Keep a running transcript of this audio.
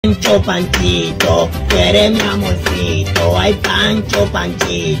Pancho, Panchito, tú eres mi amorcito. Ay, Pancho,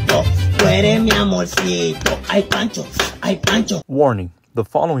 Panchito, tú eres mi amorcito. Ay, Pancho, ay, Pancho. Warning, the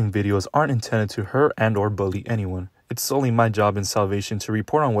following videos aren't intended to hurt and or bully anyone. It's solely my job in salvation to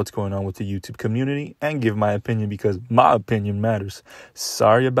report on what's going on with the YouTube community and give my opinion because my opinion matters.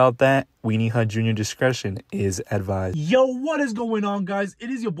 Sorry about that. Weenie Hut Jr. discretion is advised. Yo, what is going on, guys? It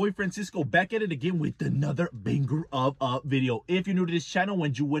is your boy Francisco back at it again with another banger of a video. If you're new to this channel,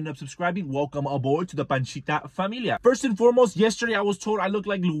 when you end up subscribing, welcome aboard to the Panchita familia. First and foremost, yesterday I was told I look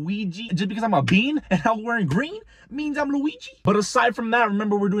like Luigi. Just because I'm a bean and I'm wearing green means I'm Luigi. But aside from that,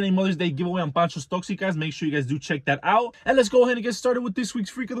 remember we're doing a Mother's Day giveaway on Pancho's Toxicas. Make sure you guys do check that out. And let's go ahead and get started with this week's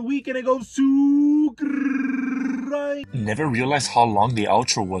Freak of the Week. And it goes to... Never realized how long the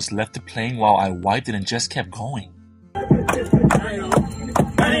outro was. Left it playing while I wiped it and just kept going.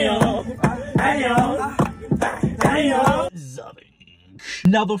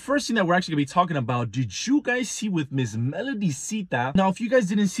 Now, the first thing that we're actually going to be talking about, did you guys see with Miss Melodicita? Now, if you guys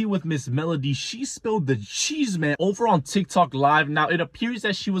didn't see with Miss Melody, she spilled the cheese, man, over on TikTok Live. Now, it appears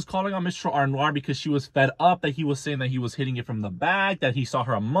that she was calling on Mr. Aguilar because she was fed up, that he was saying that he was hitting it from the back, that he saw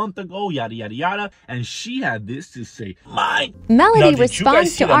her a month ago, yada, yada, yada. And she had this to say. Melody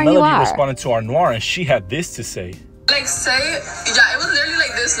responds to Aguilar. Melody responded to Aguilar and she had this to say. Like, yeah, it was literally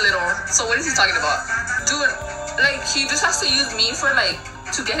like this little. So what is he talking about? Dude, like, he just has to use me for, like,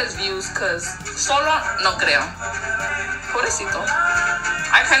 to get his views, because solo no creo. Pobrecito.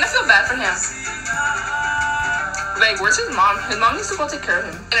 I kind of feel bad for him. Like, where's his mom? His mom needs to go take care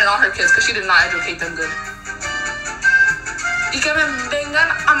of him. And all her kids, because she did not educate them good. Y que me vengan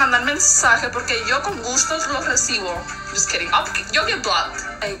a mandar mensaje, porque yo con gustos los recibo. Just kidding. You'll get blocked.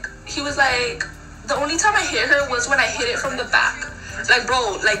 Like, he was like, the only time I hit her was when I hit it from the back. Like,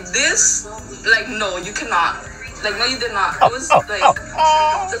 bro, like this, like, no, you cannot. Like, no, you did not. It was, like,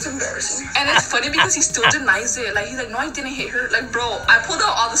 that's embarrassing. And it's funny because he still denies it. Like, he's like, no, I didn't hit her. Like, bro, I pulled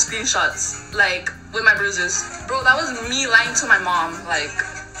out all the screenshots, like, with my bruises. Bro, that was me lying to my mom. Like,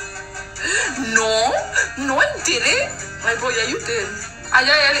 no, I didn't. Like, bro, yeah, you did.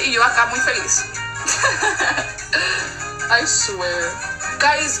 Allá él y yo acá muy feliz. I swear.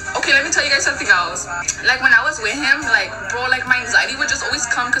 Guys, okay, let me tell you guys something else. Like, when I was with him, like, bro, like, my anxiety would just always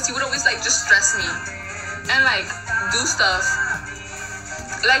come because he would always, like, just stress me. And, like, do stuff.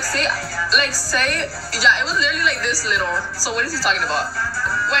 Like, say, yeah, it was literally, like, this little. So what is he talking about?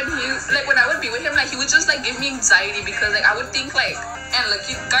 When I would be with him, like, he would just, like, give me anxiety because, like, I would think, like, and, look,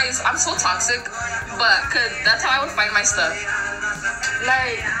 you guys, I'm so toxic, but, cause that's how I would find my stuff.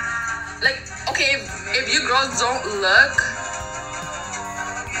 Like, okay, if you girls don't look,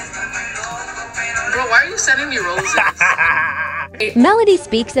 bro, why are you sending me roses? Melody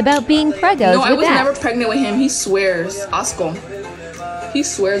speaks about being pregos No, I with was X. never pregnant with him. He swears. Asco. He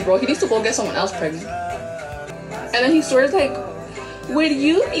swears, bro. He needs to go get someone else pregnant. And then he swears, like, would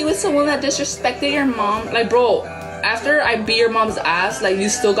you be with someone that disrespected your mom? Like, bro, after I beat your mom's ass, like, you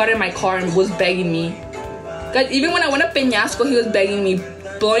still got in my car and was begging me. Guys, even when I went to Peñasco, he was begging me,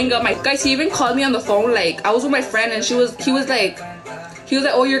 blowing up my... Guys, he even called me on the phone, like, I was with my friend and he was like,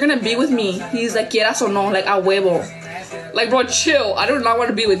 oh, you're gonna be with me. He's like, quieras o no, like, a huevo. Like, bro, chill. I do not want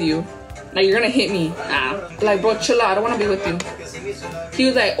to be with you. Like, you're gonna hit me. Like, bro, chill out. I don't want to be with you. He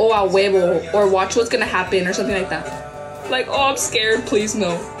was like, oh, a huevo. Or watch what's gonna happen or something like that. Like, oh, I'm scared. Please,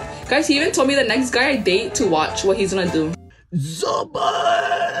 no. Guys, he even told me the next guy I date to watch what he's gonna do.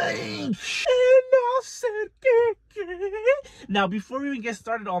 Now, before we even get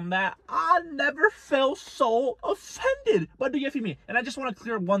started on that, I never felt so offended. But do you feel me? And I just want to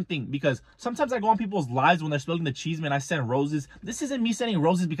clear up one thing, because sometimes I go on people's lives when they're spilling the cheese, man. I send roses. This isn't me sending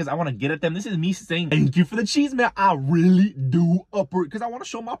roses because I want to get at them. This is me saying thank you for the cheese, man. I really do because I want to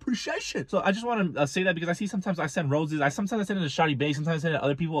show my appreciation. So I just want to say that because I see sometimes I send roses. Sometimes I send it to Shawty Bay. Sometimes I send it to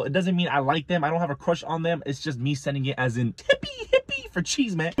other people. It doesn't mean I like them. I don't have a crush on them. It's just me sending it as in hippie for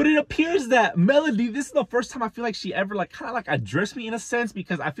cheese, man. But it appears that Melody, this is the first time I feel like she ever like kind of like addressed me in a sense,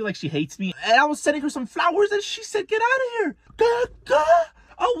 because I feel like she hates me. And I was sending her some flowers and she said, get out of here.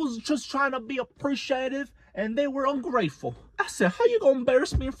 I was just trying to be appreciative and they were ungrateful. I said, how you gonna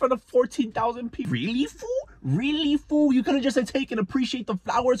embarrass me in front of 14,000 people? Really, fool? Really, fool? You could have just said, take and appreciate the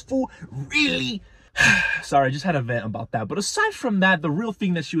flowers, fool? Really? Sorry, I just had a vent about that. But aside from that, the real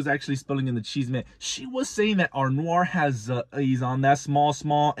thing that she was actually spilling in the cheese, man, she was saying that Aguilar has, he's on that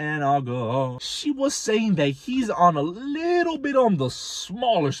small, and I'll go. She was saying that he's on a little bit on the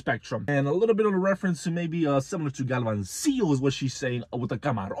smaller spectrum. And a little bit of a reference to maybe similar to Galvancillo is what she's saying with the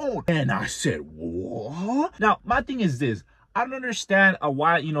Camarón. And I said, what? Now, my thing is this. I don't understand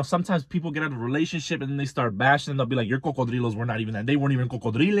why, you know, sometimes people get out of a relationship and then they start bashing and they'll be like, your cocodrilos were not even that. They weren't even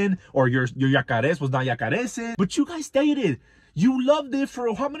cocodrilen, or your yacares was not yacareses. But you guys dated. You loved it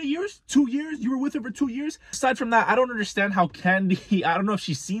for how many years? 2 years? You were with her for 2 years? Aside from that, I don't understand how Candy, I don't know if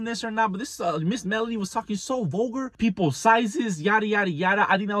she's seen this or not, but this Miss Melody was talking so vulgar. People's sizes, yada, yada, yada.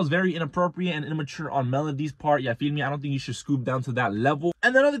 I think that was very inappropriate and immature on Melody's part. Yeah, feel me? I don't think you should scoop down to that level.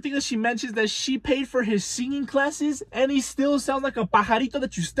 And another thing that she mentions that she paid for his singing classes and he still sounds like a pajarito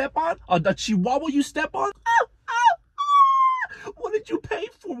that you step on, or the chihuahua you step on. What did you pay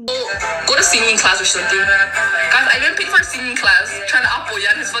for? Go to singing class or something. Guys, I even paid for a singing class, trying to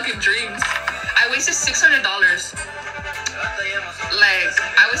apoyar his fucking dreams. I wasted $600. Like,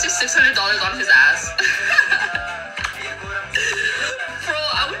 I wasted $600 on his ass. Bro,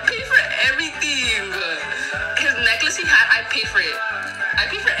 I would pay for everything. His necklace he had, I paid for it. I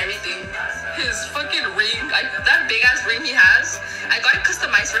paid for everything. His fucking ring, that big ass ring he has, I got it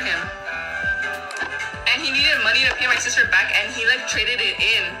customized for him. And he needed money to pay my sister back, and he like traded it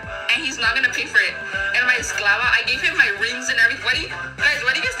in, and he's not gonna pay for it. And my esclava, I gave him my rings and everything. Why do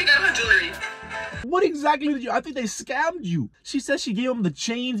you guys think I have jewelry? What exactly did you? I think they scammed you. She said she gave him the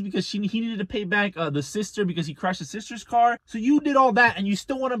chains because he needed to pay back the sister because he crashed his sister's car. So you did all that, and you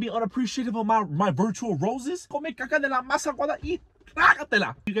still want to be unappreciative of my virtual roses? Come caca de la masa y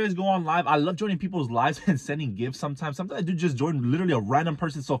you guys go on live. I love joining people's lives and sending gifts sometimes. Sometimes I do just join literally a random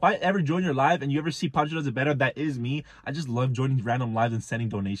person. So if I ever join your live and you ever see Pancho does it better, that is me. I just love joining random lives and sending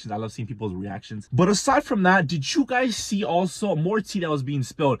donations. I love seeing people's reactions. But aside from that, did you guys see also more tea that was being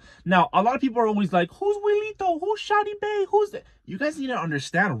spilled? Now, a lot of people are always like, who's Willito? Who's Shadi Bay? Who's that? You guys need to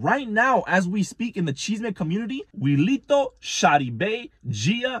understand right now, as we speak in the Chisme community, Willito, Shadi Bay,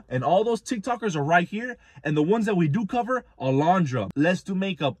 Gia, and all those TikTokers are right here. And the ones that we do cover, Alondra, Let's Do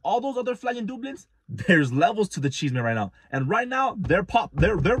Makeup, all those other flying dublins, there's levels to the Chisme right now. And right now, they're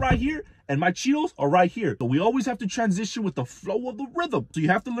right here, and my Cheetos are right here. So we always have to transition with the flow of the rhythm. So you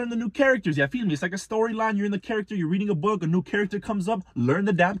have to learn the new characters. Yeah, feel me? It's like a storyline. You're in the character, you're reading a book, a new character comes up, learn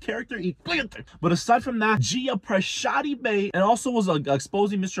the damn character. But aside from that, Gia pressed Shadi Bay and also was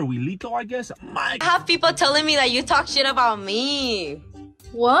exposing Mr. Willito, I guess. I have people telling me that you talk shit about me.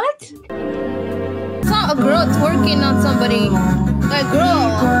 What? It's not a girl twerking on somebody. Like, girl,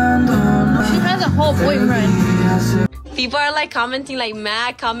 she has a whole boyfriend. People are like commenting, like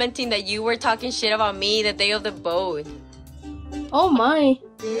mad commenting that you were talking shit about me the day of the boat. Oh my.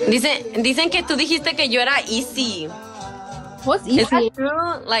 Dicen que tú dijiste que yo era easy. What's easy? Is that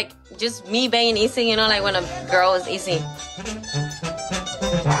true? Like just me being easy, you know, like when a girl is easy.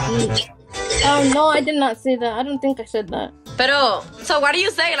 Oh no, I did not say that. I don't think I said that. Pero, so what do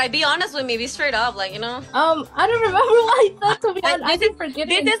you say? Like, be honest with me. Be straight up, like, you know. I don't remember what I said, to be honest. I keep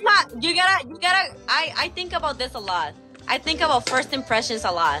forgetting. This is not. You gotta. I think about this a lot. I think about first impressions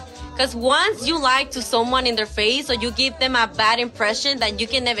a lot. Because once you lie to someone in their face or you give them a bad impression, then you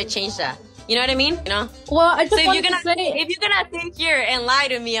can never change that. You know what I mean? You know. Well, I just want to say, if you're gonna sit here and lie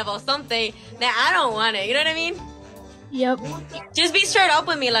to me about something, then I don't want it. You know what I mean? Yep. Just be straight up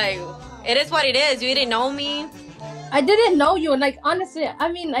with me, like. It is what it is. You didn't know me. I didn't know you. Like, honestly,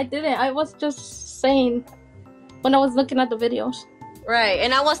 I mean, I didn't. I was just saying when I was looking at the videos. Right.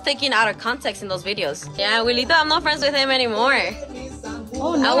 And I was taken out of context in those videos. Yeah, Willito, I'm not friends with him anymore.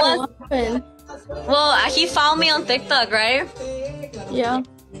 Oh, no. What happened? Well, he found me on TikTok, right? Yeah.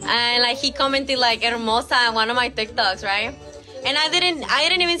 And, like, he commented, like, hermosa on one of my TikToks, right? And I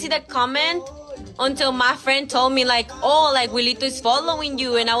didn't even see that comment until my friend told me, like, oh, like, Willito is following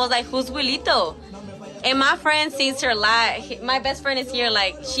you. And I was like, who's Willito? And my friend sees her live. My best friend is here,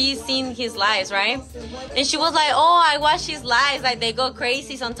 like, she's seen his lives, right? And she was like, oh, I watch his lives. Like, they go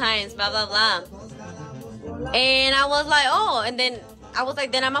crazy sometimes, blah, blah, blah. And I was like, oh. And then I was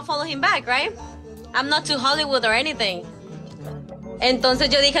like, then I'm going to follow him back, right? I'm not too Hollywood or anything.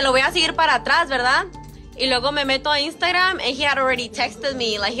 Entonces yo dije, lo voy a seguir para atrás, ¿verdad? Y luego me meto a Instagram and he had already texted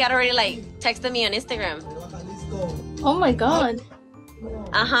me. Like, he had already, like, texted me on Instagram. Oh, my God.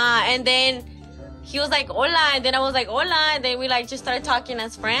 Uh-huh. And then he was like, hola. And then I was like, hola. And then we, like, just started talking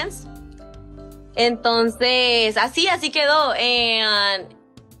as friends. Entonces, así quedó. And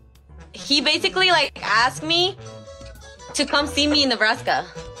he basically, like, asked me to come see me in Nebraska.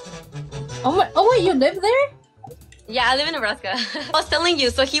 Oh, wait, you live there? Yeah, I live in Nebraska. I was telling you.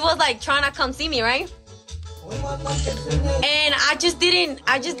 So he was, like, trying to come see me, right? And I just didn't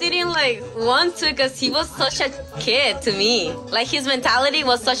like want to because he was such a kid to me. Like his mentality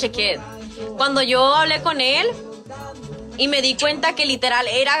was such a kid. Cuando yo hablé con él y me di cuenta que literal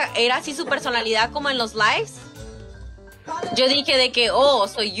era así su personalidad como en los lives, yo dije de que, oh,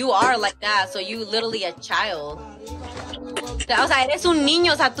 so you are like that, so you literally a child. O sea, eres un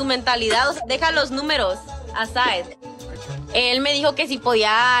niño, o sea, tu mentalidad, o sea, deja los números aside. Él me dijo que si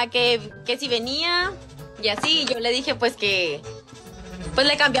podía, que si venía y así. Yo le dije pues que pues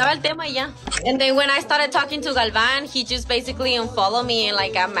le cambiaba el tema y ya. And then when I started talking to Galvan, he just basically unfollowed me and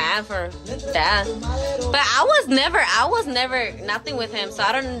like got mad for that. But I was never nothing with him, so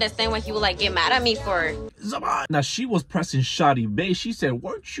I don't understand why he would like get mad at me for. Now she was pressing Shotty Bay. She said,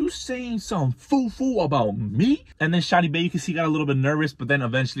 "Weren't you saying some foo-foo about me?" And then Shotty Bay, you can see, got a little bit nervous, but then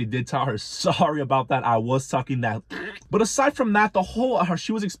eventually did tell her, "Sorry about that. I was talking that." But aside from that, the whole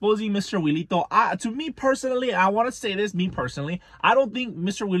she was exposing Mr. Wilito. To me personally, I want to say this. Me personally, I don't think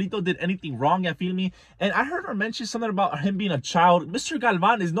Mr. Wilito did anything wrong. I feel me, and I heard her mention something about him being a child. Mr.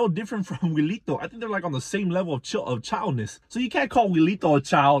 Galvan is no different from Wilito. I think they're like on the same level of childness. So you can't call Wilito a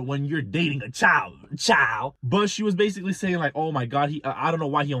child when you're dating a child. But she was basically saying like, oh my god, I don't know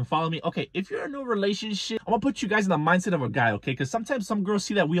why he unfollowed me. Okay, if you're in a relationship, I'm gonna put you guys in the mindset of a guy, okay? Because sometimes some girls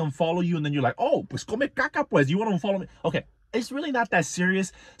see that we unfollow you and then you're like, oh, pues come caca pues, you want to unfollow me? Okay, it's really not that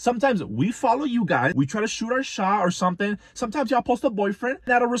serious. Sometimes we follow you guys, we try to shoot our shot or something. Sometimes y'all post a boyfriend,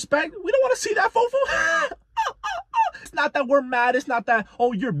 and out of respect, we don't want to see that fofo. It's not that we're mad. It's not that,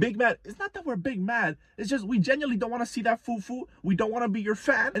 oh, you're big mad. It's not that we're big mad. It's just we genuinely don't want to see that foo-foo. We don't want to be your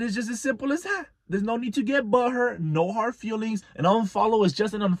fan. And it's just as simple as that. There's no need to get butthurt, no hard feelings. An unfollow is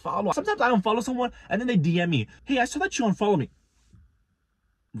just an unfollow. Sometimes I unfollow someone and then they DM me, "Hey, I saw that you unfollowed me."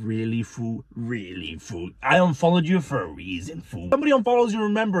 Really, fool? Really, fool? I unfollowed you for a reason, fool. Somebody unfollows you,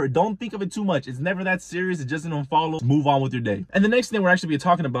 remember, don't think of it too much. It's never that serious. It's just an unfollow. Move on with your day. And the next thing we're actually be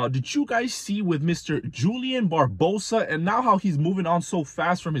talking about, did you guys see with Mr. Julian Barbosa and now how he's moving on so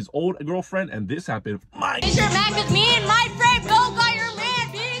fast from his old girlfriend? And this happened. Is your man? Cause me and my friend both got your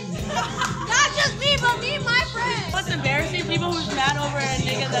man, bitch. Not just me, but me and my friend. What's embarrassing? People who's mad over a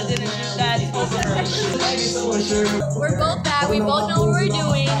nigga that didn't do that over. We're both bad. We both know what we're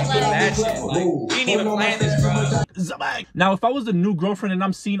doing. We didn't even plan this, bro. Now, if I was the new girlfriend and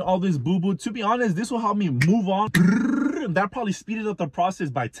I'm seeing all this boo-boo, to be honest, this will help me move on. That probably speeded up the process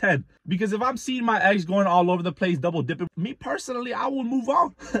by 10. Because if I'm seeing my ex going all over the place, double dipping, me personally, I will move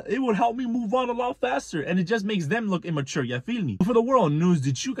on. It would help me move on a lot faster. And it just makes them look immature. You feel me? For the world news,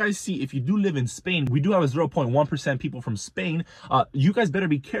 did you guys see, if you do live in Spain, we do have a 0.1% people from Spain. You guys better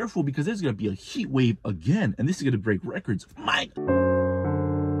be careful because there's going to be a heat wave again. And this is going to break records.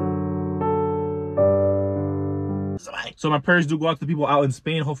 So my prayers do go out to the people out in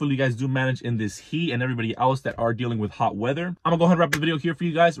Spain. Hopefully you guys do manage in this heat, and everybody else that are dealing with hot weather. I'm gonna go ahead and wrap the video here for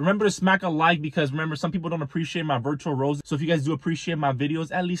you guys. Remember to smack a like, because remember, some people don't appreciate my virtual roses. So if you guys do appreciate my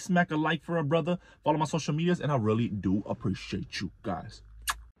videos, at least smack a like for a brother. Follow my social medias, and I really do appreciate you guys.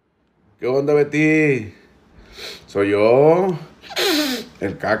 ¿Qué onda, Betty? Soy yo,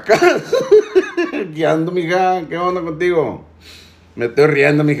 el caca. ¿Qué ando, mija? ¿Qué onda contigo? Me estoy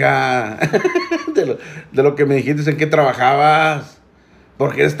riendo, mija, de lo que me dijiste en qué trabajabas.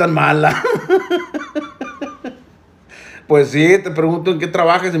 ¿Por qué eres tan mala? Pues sí, te pregunto en qué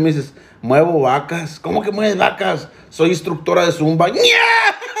trabajas y me dices, muevo vacas. ¿Cómo que mueves vacas? Soy instructora de zumba. ¡Nya!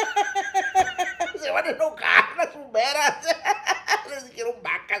 Se van a enojar las zumberas. Les dijeron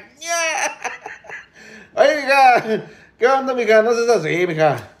vacas. ¡Nya! Oye, mija, ¿qué onda, mija? No seas así,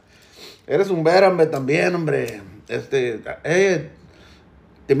 mija. Eres zumbera, hombre, también, hombre.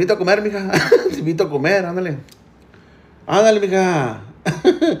 Te invito a comer, mija. Te invito a comer, ándale. Ándale, mija.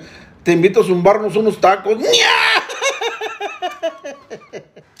 Te invito a zumbarnos unos tacos.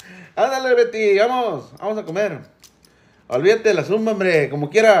 Ándale, Betty, vamos a comer. Olvídate de la zumba, hombre. Como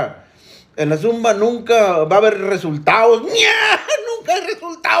quiera, en la zumba nunca va a haber resultados. Nunca hay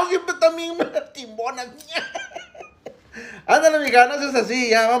resultados, siempre también timbonas. Ándale, mija, no seas así,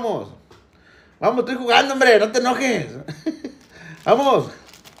 ya, vamos. Vamos, estoy jugando, hombre, no te enojes. Vamos.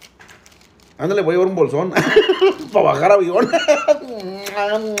 Ándale, voy a llevar un bolsón para bajar avión.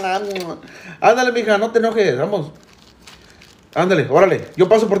 Ándale, mija, no te enojes, vamos. Ándale, órale. ¿Yo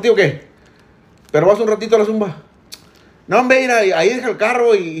paso por ti o qué? Pero vas un ratito a la zumba. No, hombre, mira, ahí deja el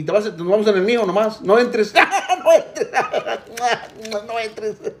carro y nos vamos en el mío nomás. No entres. No entres. No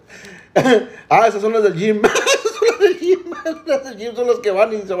entres. Ah, esas son las del gym. Esas son las del gym. Las del gym son las que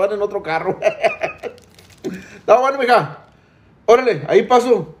van y se van en otro carro. Está bueno, mija. Órale, ahí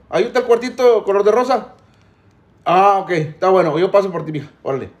paso. Ahí está el cuartito color de rosa. Ah, ok, está bueno. Yo paso por ti, mija.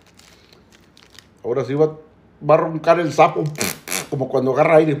 Órale. Ahora sí va a roncar el sapo. Como cuando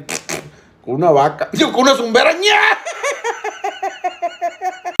agarra aire. Con una vaca. Digo, con una zumbera. ¡Ña!